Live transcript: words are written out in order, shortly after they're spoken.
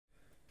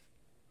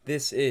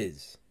This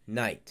is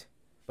Night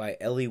by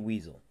Elie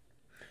Wiesel,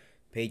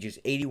 pages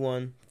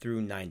 81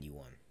 through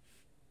 91.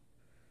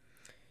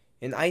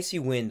 An icy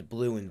wind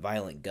blew in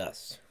violent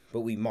gusts,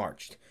 but we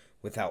marched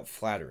without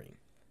faltering.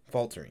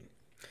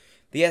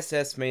 The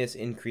SS made us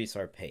increase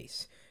our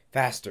pace.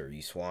 Faster,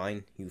 you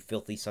swine, you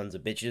filthy sons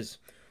of bitches.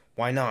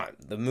 Why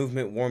not? The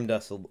movement warmed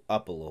us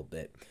up a little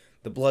bit.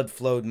 The blood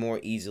flowed more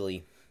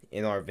easily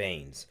in our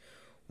veins.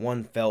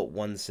 One felt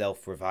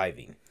oneself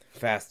reviving.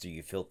 Faster,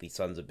 you filthy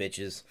sons of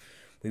bitches.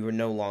 We were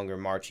no longer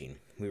marching.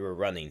 We were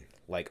running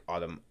like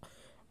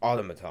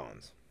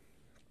automatons.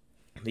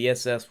 The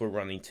SS were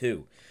running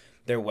too,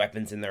 their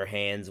weapons in their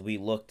hands. We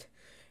looked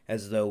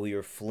as though we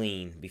were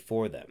fleeing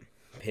before them.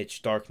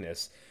 Pitch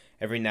darkness,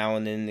 every now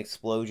and then an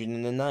explosion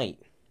in the night.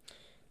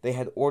 They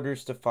had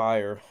orders to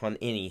fire on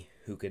any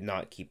who could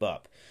not keep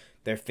up.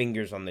 Their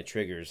fingers on the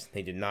triggers,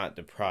 they did not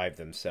deprive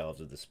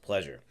themselves of this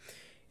pleasure.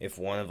 If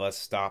one of us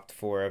stopped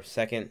for a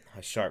second,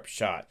 a sharp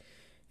shot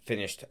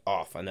finished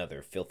off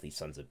another filthy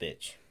sons of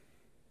bitch.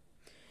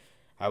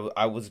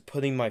 I was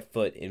putting my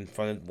foot in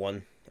front of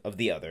one of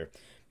the other,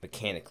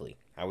 mechanically.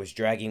 I was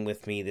dragging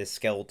with me this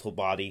skeletal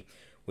body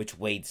which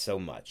weighed so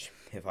much.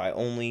 If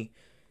only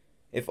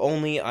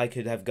I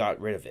could have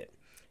got rid of it.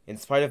 In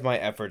spite of my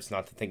efforts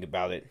not to think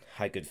about it,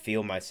 I could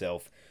feel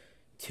myself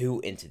two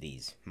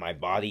entities, my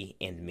body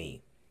and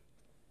me.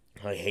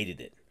 I hated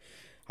it.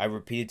 I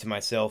repeated to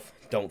myself,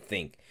 don't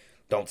think,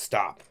 don't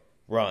stop,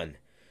 run.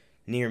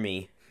 Near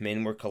me,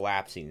 men were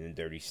collapsing in the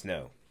dirty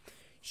snow.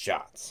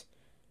 Shots.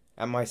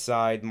 At my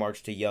side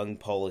marched a young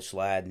Polish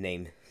lad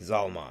named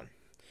Zalman.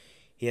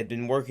 He had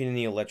been working in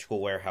the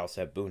electrical warehouse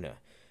at Buna.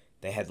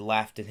 They had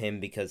laughed at him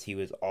because he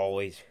was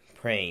always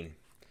praying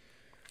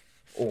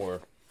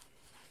or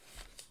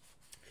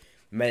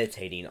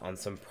meditating on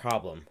some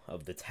problem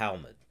of the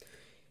Talmud.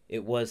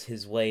 It was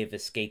his way of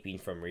escaping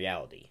from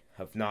reality,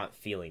 of not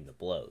feeling the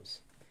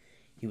blows.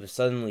 He was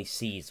suddenly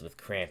seized with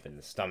cramp in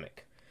the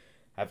stomach.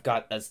 "I've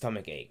got a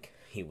stomach ache,"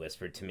 he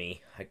whispered to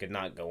me. I could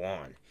not go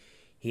on.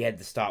 He had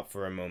to stop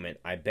for a moment.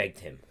 I begged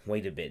him,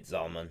 "Wait a bit,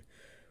 Zalman.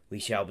 We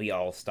shall be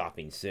all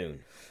stopping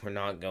soon. We're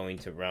not going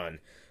to run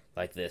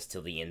like this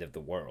till the end of the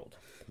world."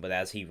 But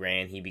as he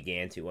ran, he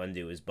began to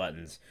undo his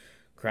buttons,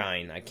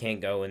 crying, "I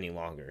can't go any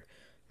longer.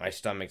 My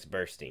stomach's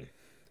bursting."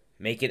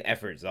 "Make an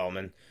effort,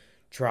 Zalman.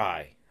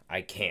 Try.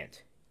 I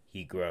can't,"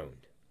 he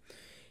groaned.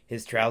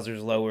 His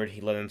trousers lowered,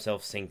 he let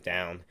himself sink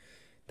down.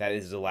 That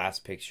is the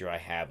last picture I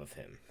have of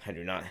him. I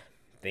do not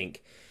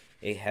think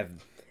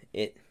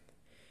it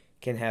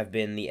can have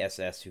been the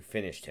SS who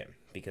finished him,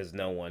 because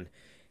no one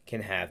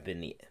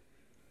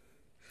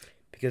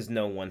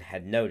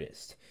had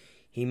noticed.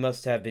 He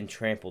must have been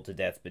trampled to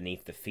death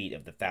beneath the feet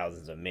of the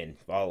thousands of men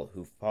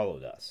who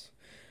followed us.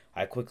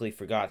 I quickly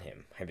forgot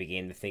him. I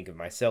began to think of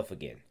myself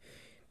again.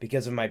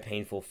 Because of my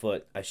painful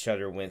foot, a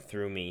shudder went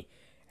through me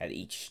at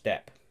each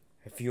step.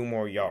 A few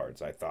more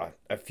yards, I thought.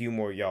 A few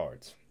more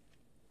yards.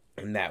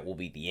 And that will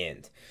be the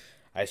end.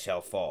 I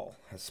shall fall.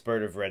 A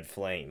spurt of red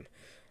flame.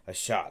 A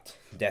shot.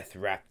 Death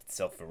wrapped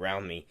itself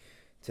around me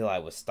till I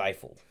was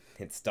stifled.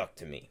 It stuck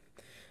to me.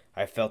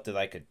 I felt that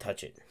I could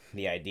touch it.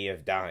 The idea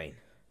of dying,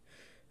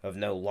 of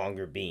no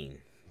longer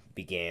being,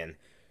 began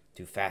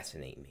to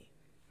fascinate me.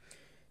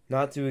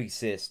 Not to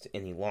exist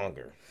any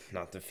longer.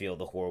 Not to feel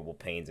the horrible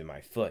pains in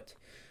my foot.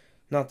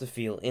 Not to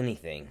feel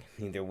anything,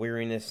 neither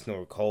weariness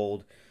nor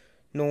cold,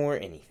 nor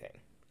anything.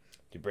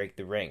 To break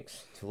the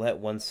ranks, to let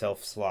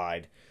oneself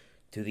slide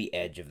to the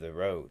edge of the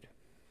road.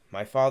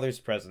 My father's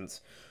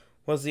presence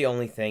was the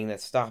only thing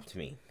that stopped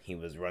me. He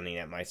was running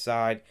at my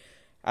side,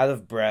 out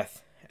of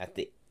breath, at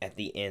the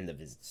end of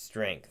his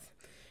strength.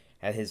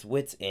 At his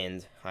wit's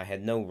end, I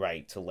had no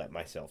right to let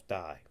myself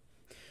die.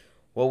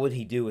 What would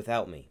he do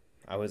without me?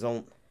 I was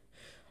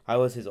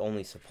his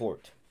only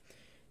support.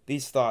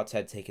 These thoughts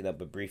had taken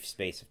up a brief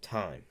space of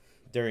time,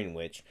 during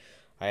which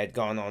I had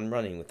gone on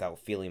running without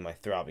feeling my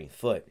throbbing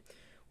foot,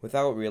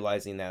 without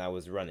realizing that I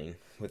was running,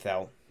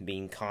 without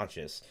being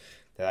conscious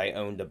that I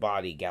owned a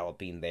body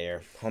galloping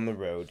there on the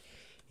road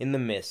in the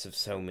midst of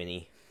so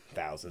many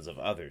thousands of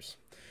others.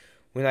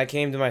 When I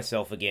came to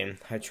myself again,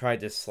 I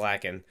tried to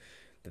slacken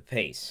the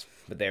pace,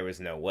 but there was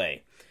no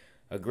way.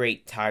 A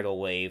great tidal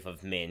wave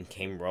of men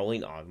came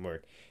rolling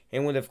onward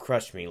and would have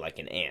crushed me like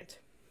an ant.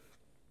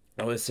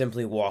 I was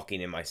simply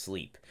walking in my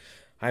sleep.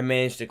 I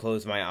managed to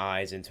close my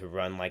eyes and to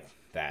run like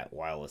that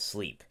while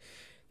asleep.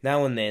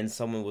 Now and then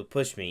someone would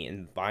push me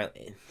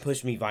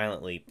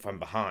violently from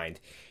behind,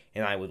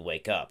 and I would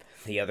wake up.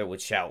 The other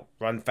would shout,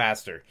 "Run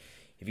faster.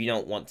 If you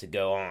don't want to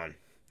go on,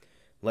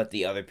 let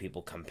the other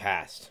people come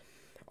past."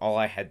 All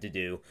I had to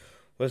do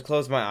was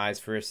close my eyes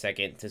for a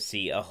second to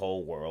see a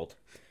whole world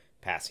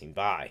passing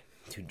by,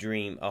 to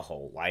dream a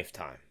whole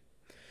lifetime.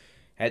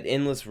 At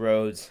endless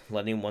roads,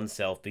 letting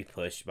oneself be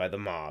pushed by the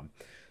mob,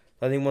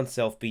 letting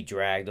oneself be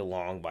dragged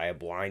along by a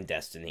blind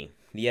destiny,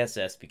 the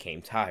SS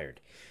became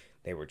tired.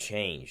 They were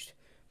changed.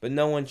 But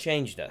no one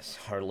changed us.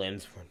 Our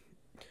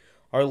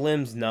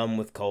limbs numb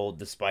with cold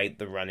despite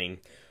the running,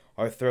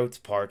 our throats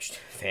parched,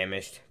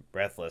 famished,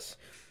 breathless.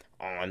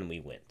 On we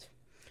went.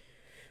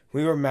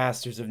 We were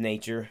masters of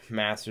nature,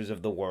 masters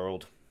of the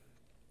world.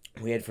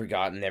 We had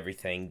forgotten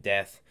everything: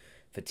 death,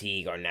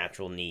 fatigue, our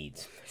natural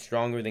needs.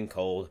 Stronger than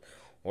cold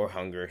or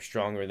hunger,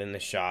 stronger than the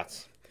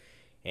shots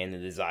and the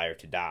desire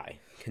to die.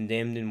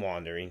 Condemned and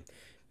wandering,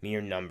 mere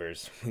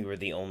numbers, we were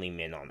the only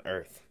men on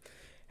earth.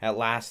 At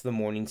last the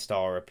morning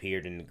star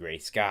appeared in the gray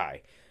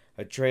sky.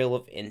 A trail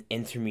of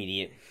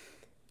intermediate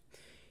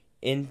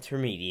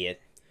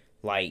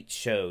light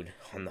showed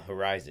on the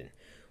horizon.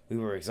 We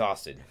were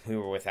exhausted. We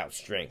were without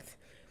strength,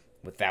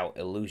 without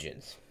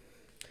illusions.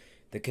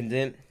 The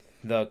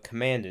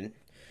commandant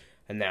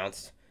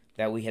announced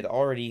that we had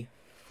already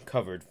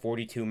covered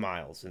 42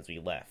 miles since we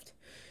left.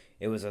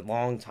 It was a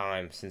long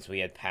time since we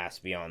had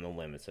passed beyond the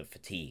limits of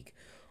fatigue.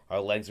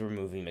 Our legs were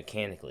moving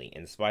mechanically,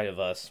 in spite of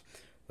us,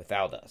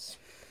 without us.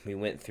 We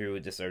went through a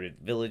deserted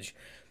village,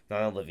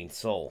 not a living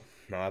soul,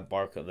 not a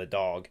bark of a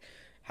dog.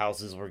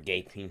 Houses were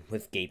gaping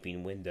with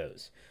gaping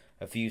windows.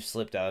 A few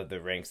slipped out of the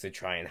ranks to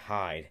try and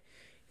hide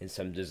in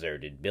some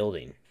deserted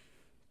building.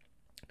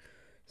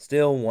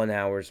 Still 1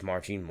 hour's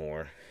marching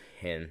more,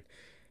 and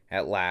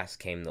at last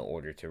came the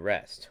order to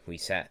rest. We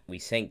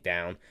sank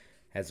down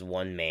as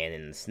one man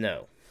in the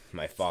snow.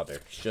 My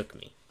father shook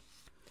me.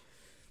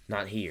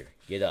 "Not here.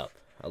 Get up.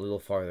 A little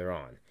farther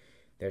on.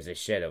 There's a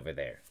shed over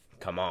there.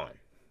 Come on."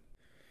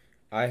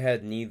 I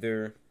had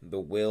neither the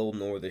will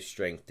nor the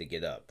strength to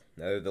get up.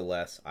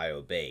 Nevertheless, I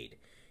obeyed.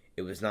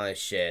 It was not a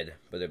shed,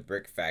 but a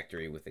brick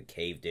factory with a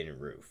caved-in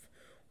roof.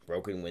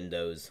 Broken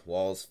windows,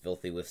 walls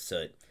filthy with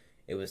soot.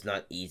 It was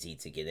not easy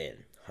to get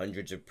in.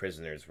 Hundreds of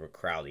prisoners were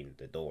crowding at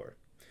the door.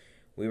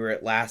 We were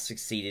at last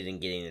succeeded in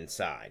getting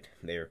inside.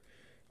 There,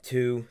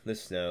 too, the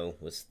snow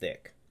was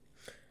thick.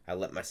 I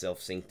let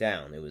myself sink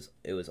down. It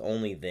was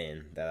only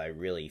then that I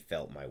really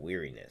felt my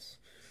weariness.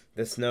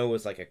 The snow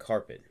was like a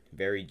carpet,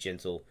 very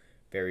gentle,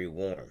 very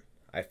warm.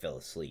 I fell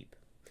asleep.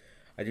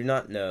 I do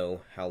not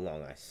know how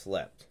long I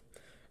slept.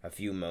 A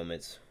few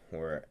moments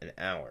or an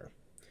hour.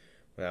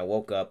 When I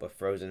woke up, a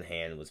frozen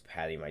hand was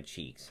patting my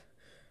cheeks.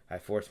 I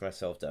forced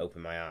myself to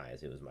open my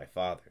eyes. It was my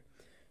father.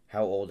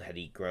 How old had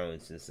he grown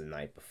since the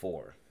night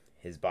before?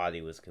 His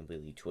body was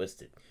completely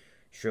twisted,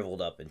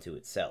 shriveled up into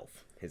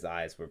itself. His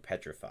eyes were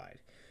petrified.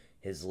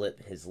 His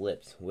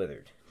lips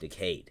withered,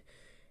 decayed.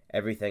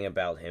 Everything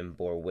about him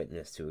bore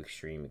witness to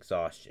extreme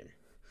exhaustion.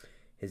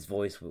 His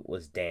voice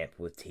was damp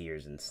with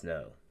tears and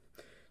snow.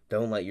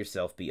 "Don't let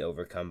yourself be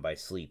overcome by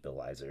sleep,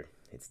 Eliezer.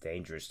 It's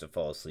dangerous to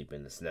fall asleep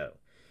in the snow.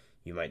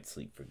 You might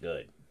sleep for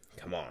good.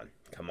 Come on,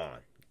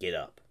 get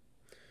up."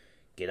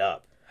 Get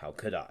up? How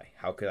could I?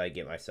 How could I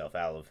get myself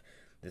out of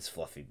this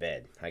fluffy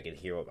bed? I could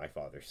hear what my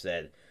father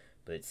said,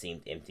 but it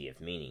seemed empty of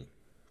meaning,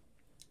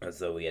 as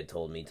though he had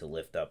told me to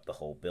lift up the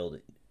whole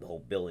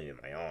building in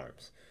my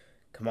arms.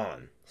 "Come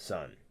on,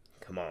 son,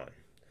 come on."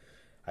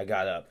 I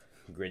got up,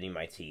 gritting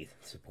my teeth.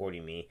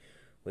 Supporting me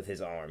with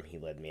his arm, he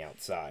led me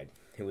outside.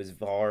 It was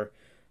far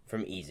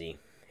from easy.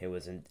 It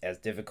was as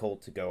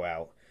difficult to go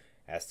out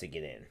as to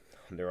get in.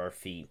 Under our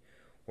feet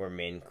were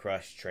men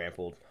crushed,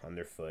 trampled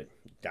underfoot,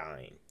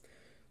 dying.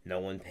 No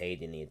one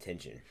paid any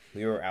attention.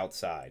 We were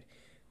outside.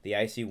 The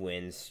icy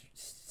wind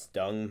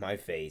stung my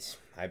face.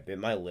 I bit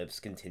my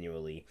lips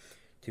continually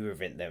to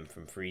prevent them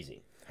from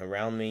freezing.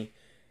 Around me,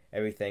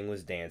 everything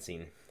was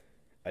dancing,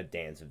 a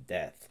dance of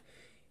death.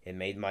 It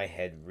made my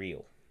head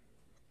reel.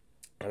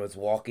 I was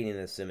walking in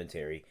a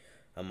cemetery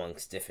among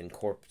stiffened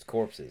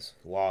corpses,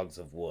 logs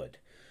of wood.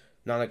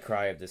 Not a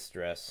cry of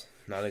distress,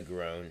 not a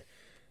groan,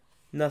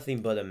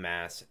 nothing but a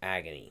mass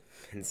agony.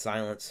 In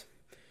silence,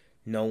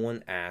 no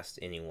one asked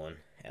anyone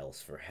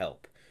else for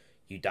help.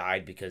 You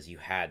died because you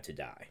had to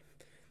die.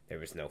 There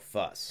was no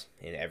fuss.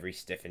 In every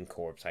stiffened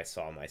corpse I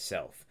saw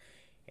myself,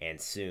 and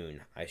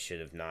soon I should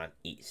have not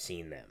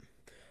seen them.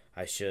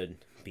 I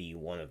should be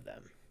one of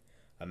them.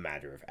 A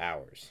matter of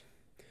hours.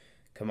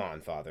 "Come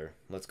on, father.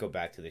 Let's go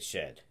back to the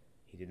shed."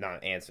 He did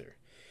not answer.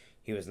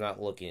 He was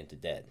not looking at the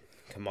dead.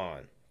 "Come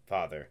on,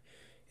 father.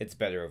 It's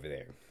better over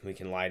there. We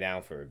can lie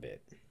down for a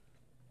bit."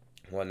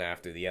 One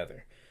after the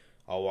other.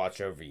 "I'll watch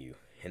over you,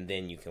 and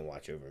then you can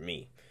watch over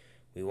me.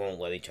 We won't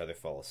let each other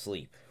fall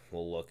asleep.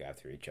 We'll look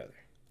after each other."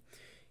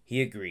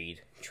 He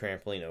agreed,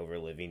 trampling over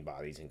living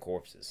bodies and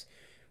corpses.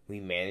 We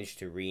managed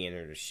to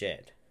re-enter the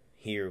shed.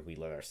 Here we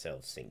let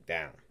ourselves sink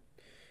down.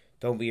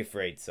 "Don't be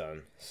afraid,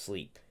 son.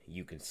 Sleep.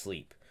 You can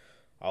sleep.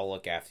 I'll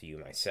look after you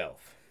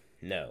myself."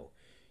 "No.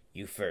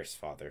 You first,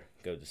 father.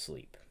 Go to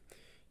sleep."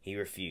 He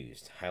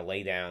refused. I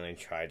lay down and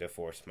tried to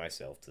force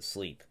myself to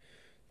sleep,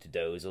 to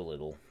doze a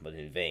little, but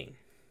in vain.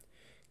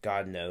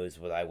 God knows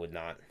what I would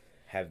not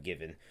have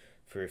given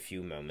for a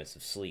few moments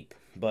of sleep,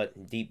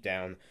 but deep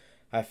down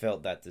I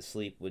felt that to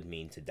sleep would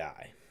mean to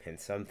die, and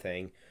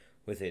something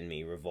within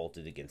me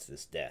revolted against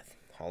this death.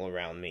 All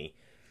around me,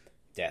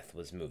 death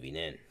was moving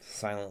in,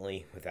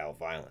 silently, without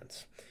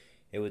violence.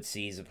 It would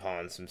seize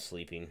upon some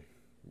sleeping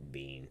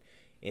being,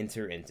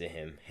 enter into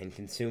him, and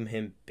consume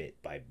him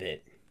bit by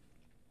bit.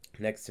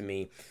 Next to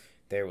me,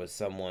 there was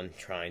someone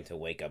trying to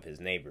wake up his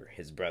neighbor,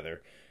 his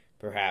brother,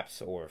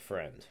 perhaps, or a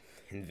friend.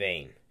 In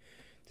vain.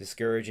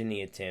 Discouraged in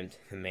the attempt,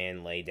 the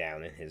man lay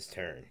down in his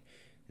turn.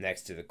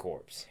 next to the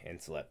corpse,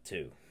 and slept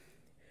too.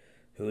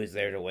 Who is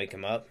there to wake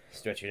him up?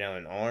 Stretching out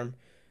an arm,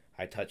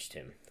 I touched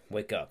him.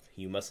 Wake up,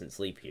 you mustn't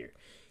sleep here.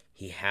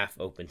 He half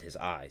opened his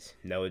eyes.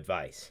 No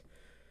advice.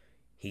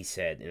 He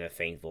said in a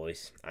faint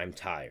voice, I'm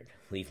tired.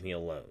 Leave me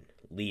alone.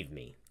 Leave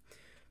me.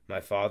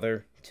 My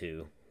father,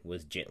 too,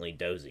 was gently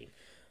dozing.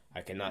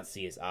 I could not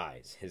see his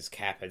eyes. His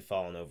cap had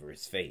fallen over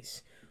his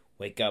face.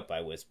 Wake up,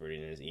 I whispered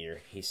in his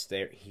ear. He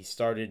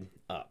started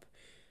up.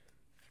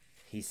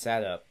 He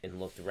sat up and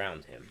looked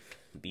around him.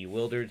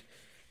 Bewildered,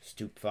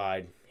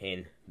 stupefied,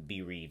 and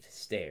bereaved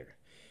stare.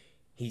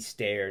 He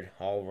stared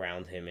all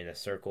round him in a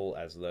circle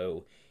as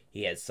though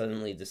he had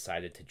suddenly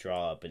decided to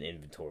draw up an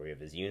inventory of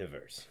his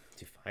universe,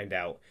 to find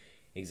out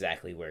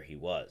exactly where he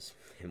was,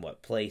 in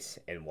what place,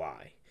 and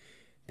why.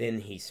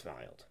 Then he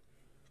smiled.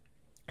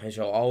 I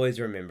shall always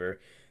remember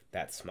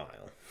that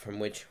smile. From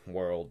which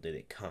world did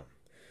it come?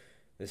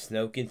 The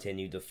snow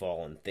continued to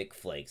fall in thick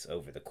flakes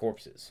over the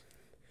corpses.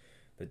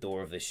 The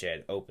door of the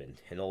shed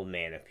opened. An old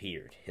man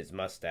appeared, his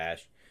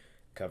mustache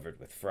covered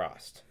with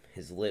frost,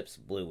 his lips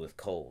blue with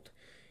cold.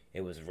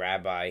 It was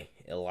Rabbi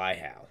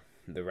Elihu,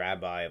 the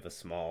rabbi of a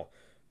small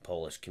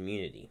Polish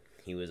community.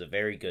 He was a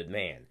very good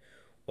man,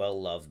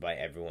 well loved by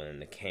everyone in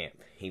the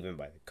camp, even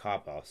by the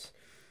kapos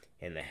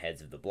and the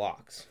heads of the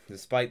blocks.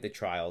 Despite the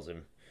trials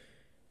and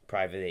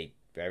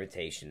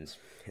privations,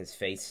 his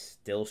face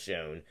still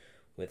shone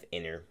with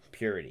inner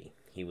purity.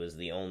 He was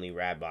the only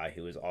rabbi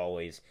who was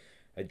always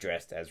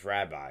addressed as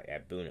rabbi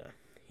at Buna.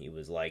 He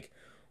was like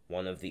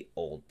one of the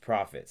old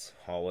prophets,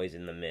 always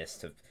in the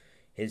midst of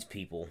his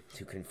people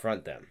to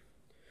confront them,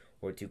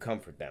 or to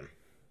comfort them.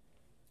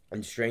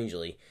 And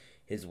strangely,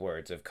 his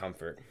words of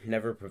comfort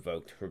never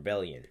provoked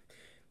rebellion.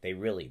 They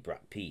really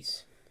brought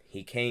peace.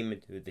 He came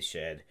into the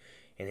shed,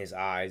 and his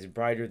eyes,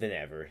 brighter than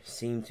ever,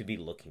 seemed to be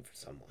looking for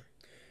someone.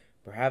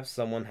 Perhaps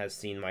someone has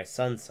seen my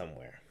son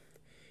somewhere.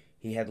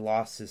 He had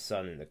lost his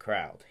son in the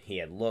crowd. He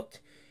had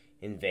looked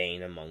in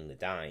vain among the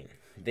dying.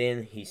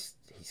 Then he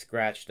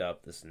scratched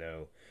up the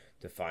snow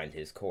to find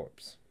his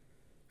corpse,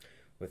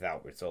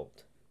 without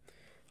result.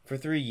 For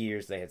 3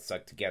 years they had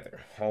stuck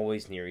together,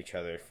 always near each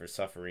other, for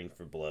suffering,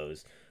 for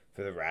blows,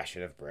 for the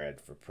ration of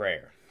bread, for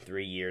prayer.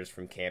 3 years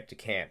from camp to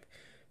camp,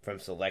 from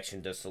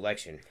selection to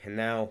selection, and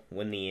now,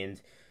 when the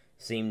end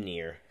seemed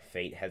near,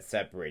 fate had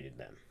separated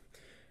them.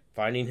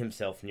 Finding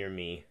himself near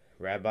me,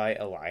 Rabbi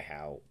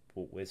Elihu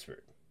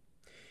whispered,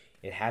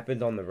 It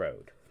happened on the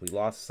road. We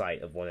lost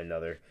sight of one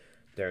another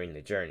during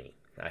the journey.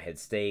 I had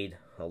stayed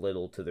a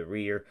little to the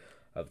rear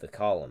of the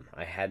column.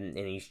 I hadn't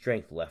any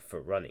strength left for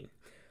running.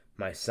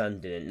 My son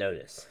didn't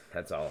notice.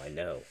 That's all I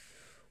know.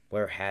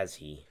 Where has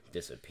he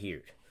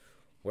disappeared?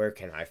 Where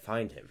can I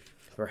find him?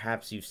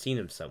 Perhaps you've seen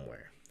him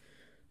somewhere.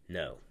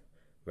 No,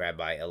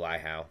 Rabbi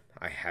Elihu,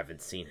 I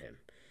haven't seen him.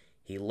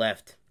 He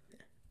left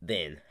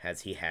then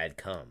as he had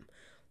come,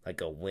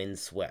 like a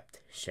wind-swept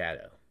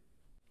shadow.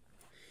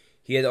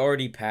 He had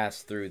already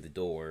passed through the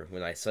door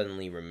when I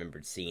suddenly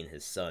remembered seeing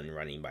his son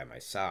running by my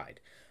side.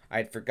 I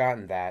had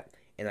forgotten that,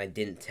 and I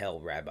didn't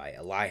tell Rabbi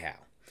Elihu.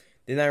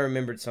 Then I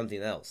remembered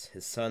something else.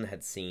 His son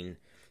had seen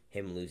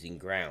him losing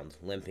ground,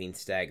 limping,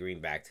 staggering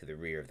back to the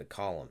rear of the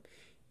column.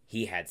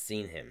 He had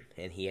seen him,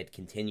 and he had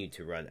continued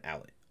to run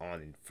out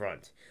on in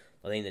front,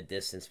 letting the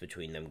distance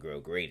between them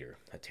grow greater.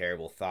 A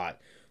terrible thought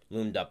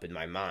loomed up in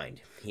my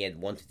mind. He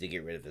had wanted to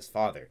get rid of his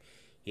father.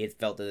 He had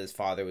felt that his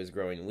father was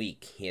growing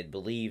weak. He had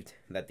believed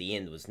that the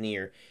end was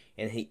near,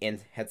 and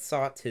had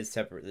sought this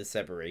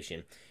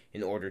separation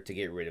in order to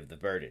get rid of the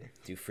burden,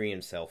 to free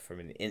himself from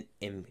an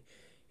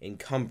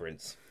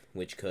encumbrance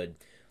which could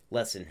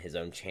lessen his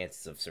own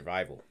chances of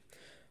survival.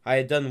 I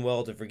had done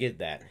well to forget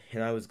that,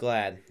 and I was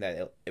glad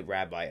that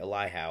Rabbi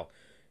Elihu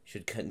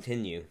should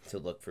continue to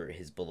look for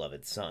his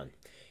beloved son.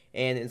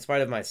 And in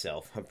spite of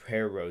myself, a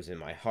prayer rose in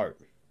my heart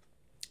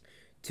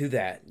to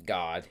that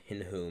God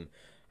in whom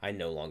I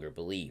no longer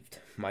believed.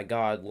 My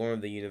God, Lord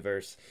of the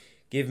universe,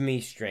 give me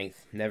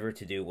strength never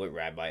to do what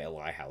Rabbi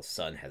Elihu's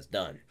son has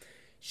done.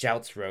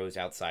 Shouts rose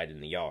outside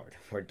in the yard.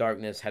 Where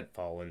darkness had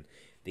fallen,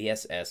 the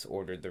SS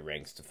ordered the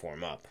ranks to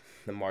form up.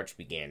 The march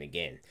began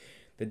again.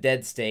 The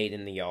dead stayed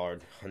in the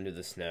yard under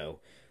the snow,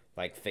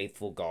 like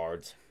faithful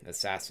guards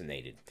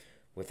assassinated,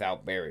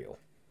 without burial.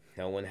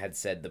 No one had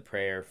said the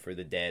prayer for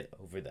the dead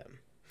over them.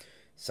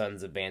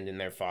 Sons abandoned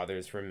their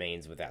fathers'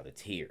 remains without a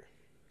tear.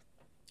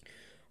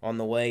 On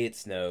the way it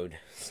snowed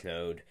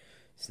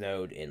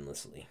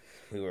endlessly.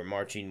 We were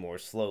marching more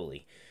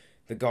slowly.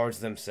 The guards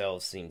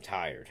themselves seemed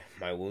tired.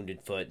 My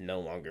wounded foot no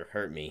longer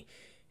hurt me.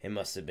 It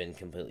must have been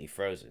completely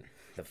frozen.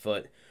 The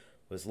foot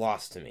was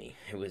lost to me.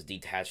 It was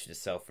detached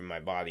itself from my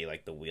body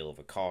like the wheel of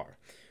a car.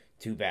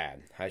 Too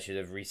bad. I should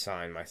have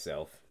resigned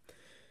myself.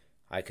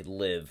 I could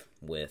live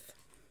with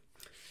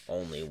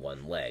only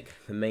one leg.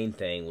 The main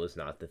thing was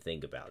not to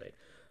think about it.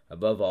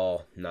 Above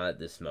all, not at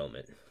this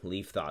moment.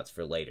 Leave thoughts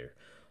for later.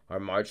 Our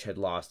march had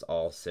lost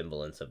all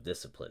semblance of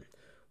discipline.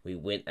 We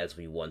went as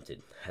we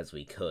wanted, as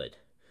we could.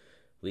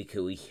 We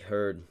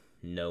heard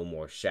no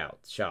more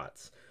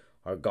shots.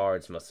 Our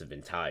guards must have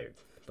been tired,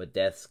 but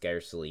death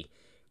scarcely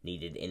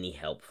needed any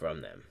help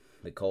from them.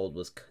 The cold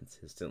was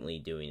consistently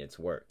doing its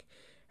work.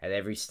 At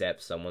every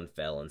step, someone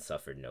fell and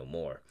suffered no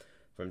more.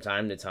 From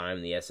time to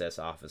time, the SS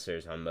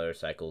officers on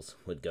motorcycles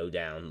would go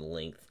down the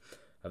length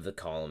of the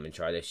column and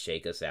try to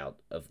shake us out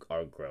of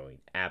our growing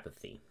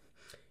apathy.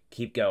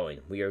 Keep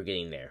going. We are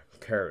getting there.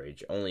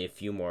 Courage. Only a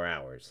few more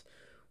hours.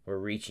 We're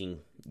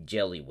reaching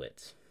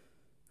Jellywitz.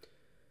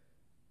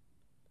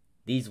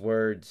 These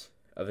words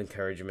of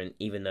encouragement,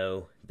 even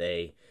though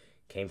they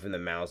came from the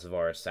mouths of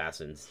our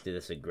assassins, did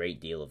us a great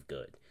deal of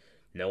good.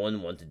 No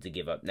one wanted to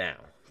give up now,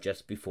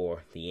 just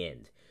before the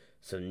end,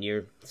 so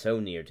near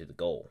to the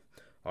goal.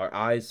 Our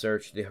eyes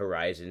searched the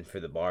horizon for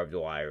the barbed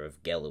wire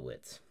of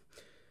Jellywitz.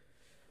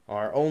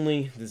 Our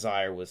only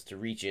desire was to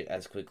reach it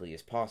as quickly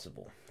as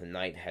possible. The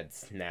night had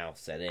now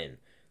set in.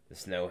 The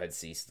snow had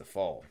ceased to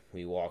fall.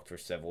 We walked for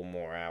several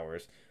more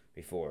hours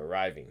before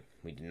arriving.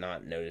 We did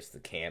not notice the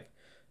camp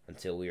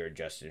until we were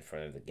just in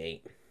front of the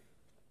gate.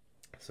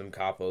 Some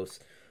capos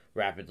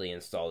rapidly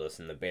installed us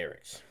in the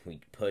barracks. We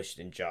pushed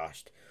and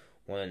joshed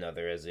one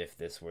another as if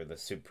this were the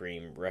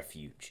supreme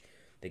refuge,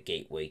 the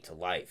gateway to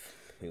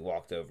life. We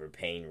walked over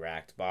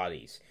pain-racked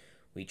bodies.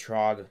 We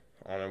trod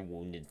on our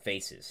wounded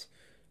faces.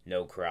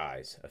 No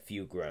cries, a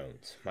few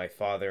groans. My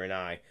father and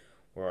I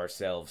were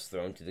ourselves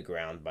thrown to the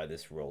ground by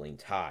this rolling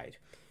tide.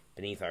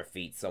 Beneath our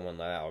feet, someone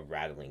let out a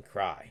rattling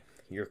cry.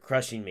 "You're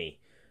crushing me!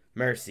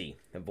 Mercy!"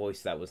 A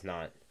voice that was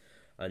not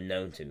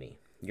unknown to me.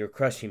 "You're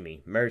crushing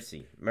me!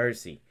 Mercy!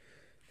 Mercy!"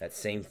 That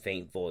same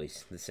faint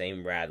voice, the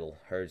same rattle,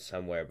 heard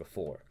somewhere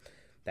before.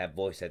 That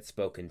voice had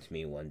spoken to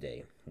me one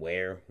day.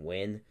 Where?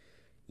 When?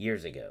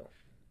 Years ago.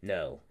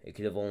 No, it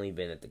could have only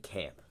been at the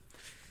camp.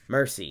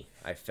 Mercy!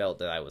 I felt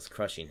that I was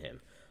crushing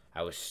him.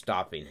 I was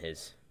stopping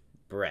his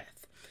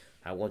breath.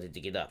 I wanted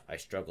to get up. I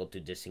struggled to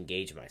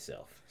disengage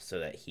myself so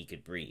that he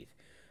could breathe.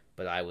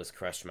 But I was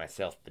crushed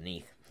myself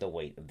beneath the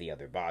weight of the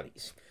other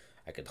bodies.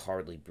 I could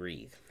hardly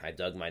breathe. I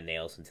dug my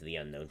nails into the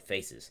unknown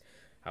faces.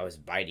 I was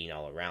biting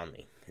all around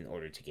me in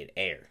order to get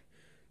air.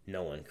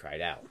 No one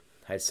cried out.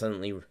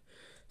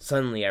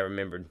 Suddenly I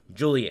remembered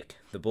Juliek,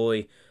 the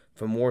boy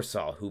from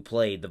Warsaw who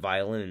played the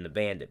violin in the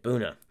band at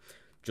Buna.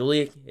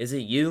 "Juliek, is it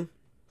you?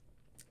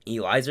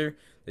 Eliezer,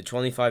 the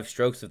 25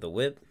 strokes of the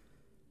whip?"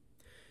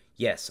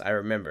 Yes, I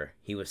remember.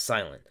 He was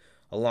silent.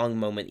 A long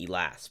moment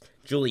elapsed.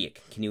 "Juliek,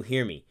 can you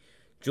hear me?"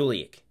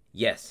 "Juliek."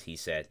 "Yes," he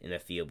said, in a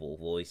feeble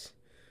voice.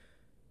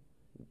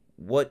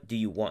 "What do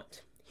you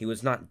want?" He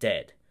was not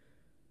dead.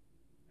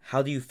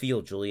 "How do you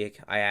feel, Juliek?"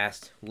 I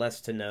asked,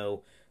 less to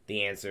know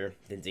the answer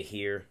than to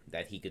hear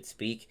that he could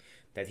speak,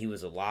 that he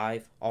was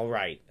alive. "All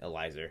right,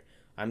 Eliezer.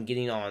 I'm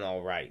getting on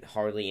all right.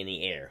 Hardly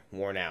any air.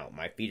 Worn out.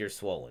 My feet are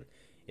swollen.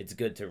 It's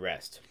good to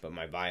rest. But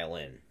my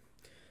violin."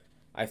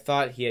 I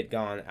thought he had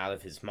gone out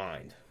of his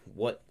mind.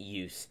 What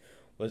use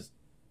was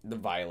the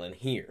violin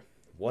here?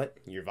 "What?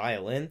 Your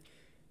violin?"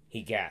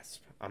 He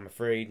gasped. I'm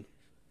afraid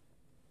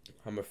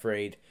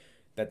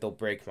that they'll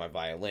break my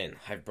violin.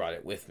 I've brought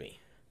it with me."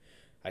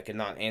 I could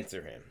not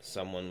answer him.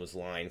 Someone was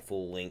lying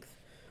full length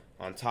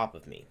on top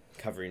of me,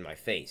 covering my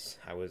face.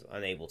 I was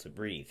unable to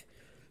breathe.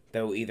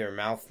 Though either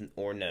mouth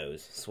or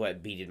nose,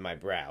 sweat beaded my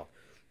brow,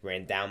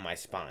 ran down my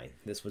spine.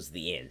 This was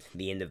the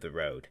end of the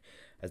road.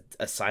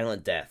 A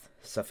silent death,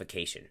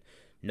 suffocation.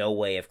 No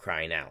way of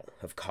crying out,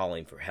 of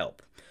calling for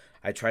help.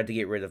 I tried to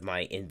get rid of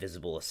my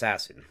invisible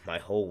assassin. My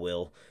whole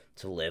will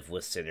to live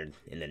was centered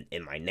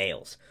in my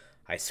nails.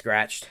 I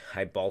scratched.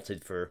 I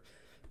battled for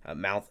a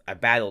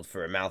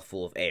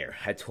mouthful of air.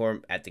 I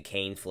tore at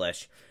decaying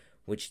flesh,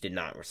 which did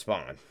not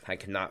respond. I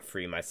could not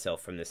free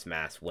myself from this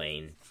mass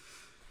weighing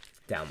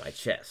down my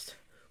chest.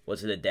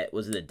 Was it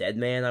a dead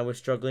man I was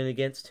struggling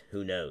against?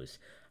 Who knows?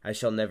 I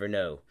shall never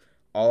know.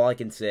 All I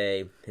can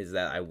say is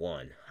that I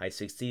won. I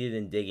succeeded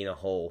in digging a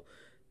hole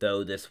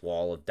through this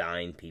wall of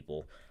dying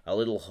people, a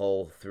little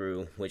hole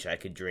through which I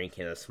could drink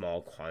in a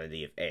small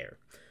quantity of air.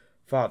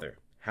 "Father,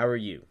 how are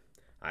you?"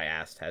 I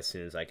asked as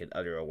soon as I could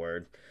utter a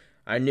word.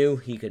 I knew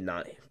he could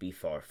not be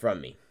far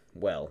from me.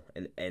 "Well,"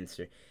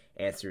 answered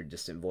a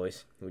distant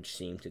voice, which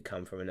seemed to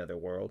come from another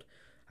world.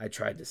 "I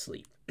tried to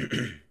sleep."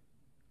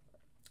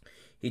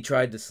 He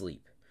tried to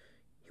sleep.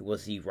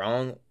 Was he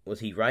wrong? Was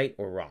he right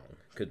or wrong?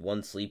 Could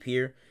one sleep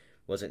here?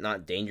 Was it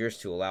not dangerous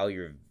to allow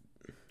your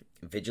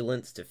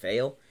vigilance to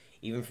fail,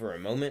 even for a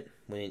moment,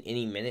 when in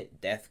any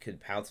minute death could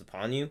pounce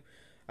upon you?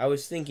 I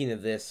was thinking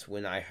of this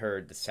when I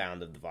heard the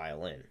sound of the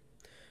violin.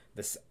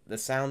 The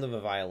sound of a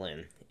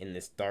violin in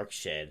this dark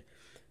shed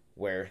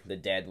where the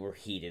dead were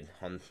heated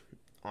on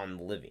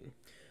the living.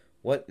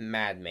 What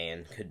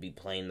madman could be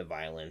playing the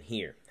violin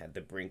here, at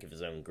the brink of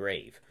his own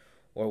grave?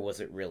 Or was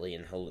it really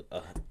an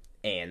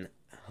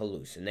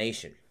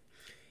hallucination?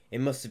 It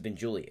must have been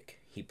Juliek.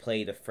 He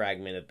played a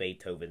fragment of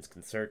Beethoven's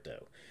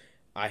concerto.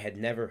 I had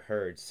never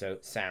heard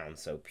sound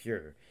so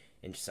pure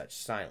in such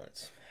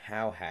silence.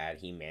 How had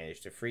he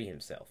managed to free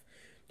himself,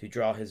 to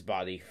draw his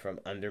body from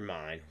under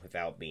mine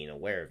without being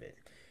aware of it?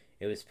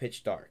 It was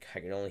pitch dark.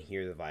 I could only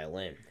hear the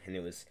violin, and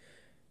it was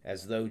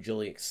as though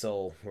Juliek's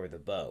soul were the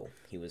bow.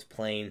 He was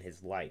playing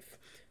his life.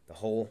 The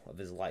whole of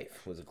his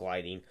life was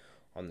gliding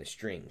on the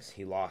strings.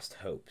 He lost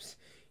hopes.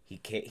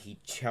 He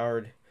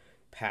charred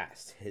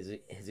past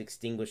his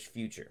extinguished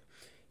future.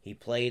 He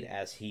played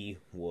as he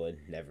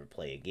would never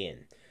play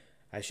again.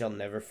 I shall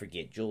never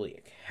forget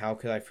Juliet. How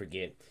could I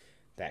forget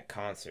that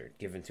concert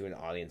given to an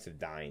audience of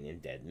dying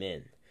and dead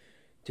men?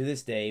 To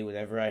this day,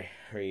 whenever I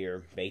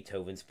hear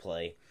Beethoven's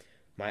play,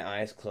 my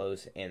eyes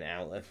close and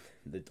out of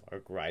the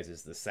dark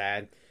rises the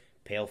sad,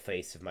 pale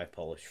face of my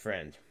Polish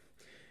friend,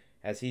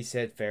 as he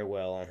said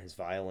farewell on his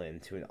violin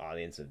to an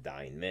audience of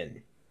dying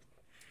men.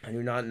 I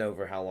do not know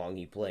for how long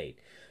he played.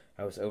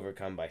 I was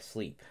overcome by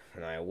sleep.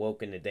 When I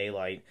awoke in the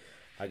daylight,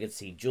 I could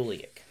see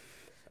Juliet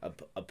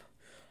up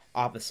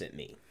opposite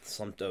me,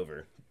 slumped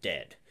over,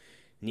 dead.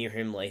 Near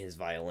him lay his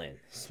violin,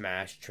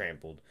 smashed,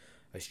 trampled,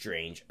 a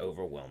strange,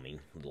 overwhelming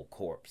little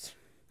corpse.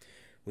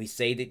 We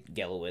stayed at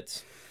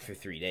Gelowitz for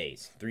 3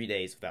 days. 3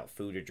 days without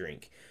food or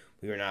drink.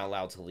 We were not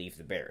allowed to leave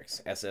the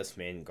barracks. SS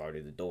men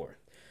guarded the door.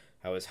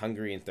 I was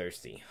hungry and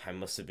thirsty. I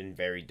must have been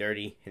very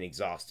dirty and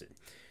exhausted.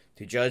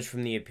 To judge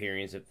from the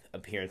appearance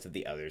of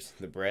the others,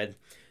 the bread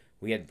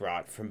we had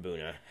brought from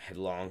Buna had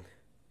long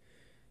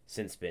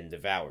since been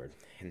devoured,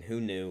 and who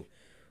knew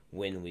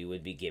when we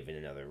would be given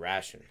another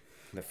ration.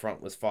 The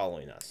front was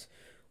following us.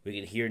 We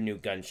could hear new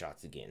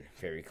gunshots again,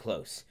 very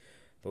close,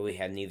 but we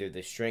had neither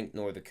the strength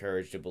nor the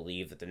courage to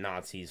believe that the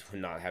Nazis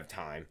would not have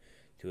time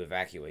to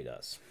evacuate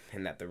us,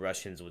 and that the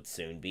Russians would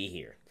soon be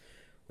here.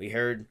 We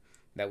heard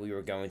that we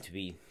were going to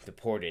be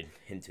deported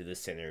into the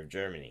center of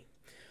Germany.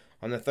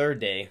 On the third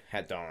day,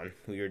 at dawn,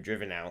 we were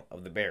driven out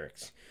of the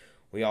barracks.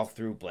 We all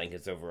threw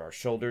blankets over our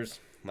shoulders,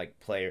 like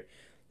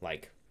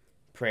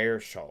prayer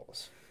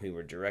shawls. We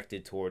were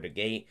directed toward a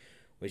gate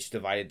which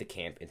divided the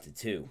camp into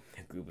two.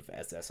 A group of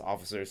SS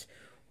officers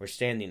were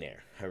standing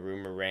there. A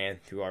rumor ran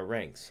through our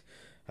ranks.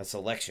 A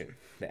selection.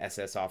 The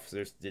SS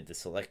officers did the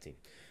selecting.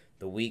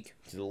 The weak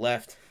to the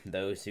left,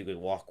 those who could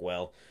walk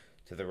well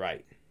to the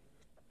right.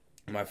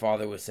 My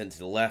father was sent to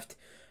the left.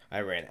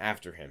 I ran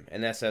after him.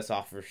 An SS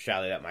officer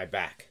shouted at my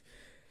back,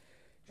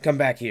 "Come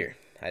back here."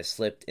 I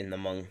slipped in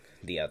among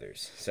the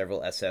others.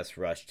 Several SS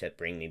rushed to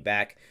bring me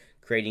back,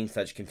 creating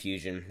such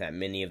confusion that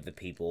many of the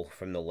people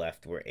from the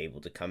left were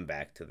able to come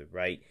back to the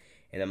right,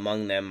 and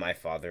among them my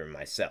father and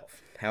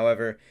myself.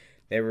 However,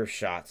 there were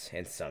shots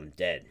and some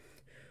dead.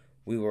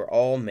 We were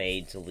all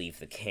made to leave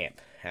the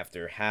camp.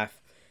 After a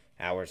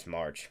half-hour's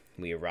march,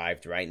 we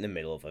arrived right in the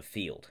middle of a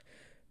field.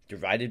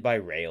 Divided by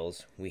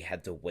rails, we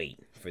had to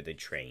wait for the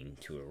train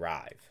to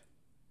arrive.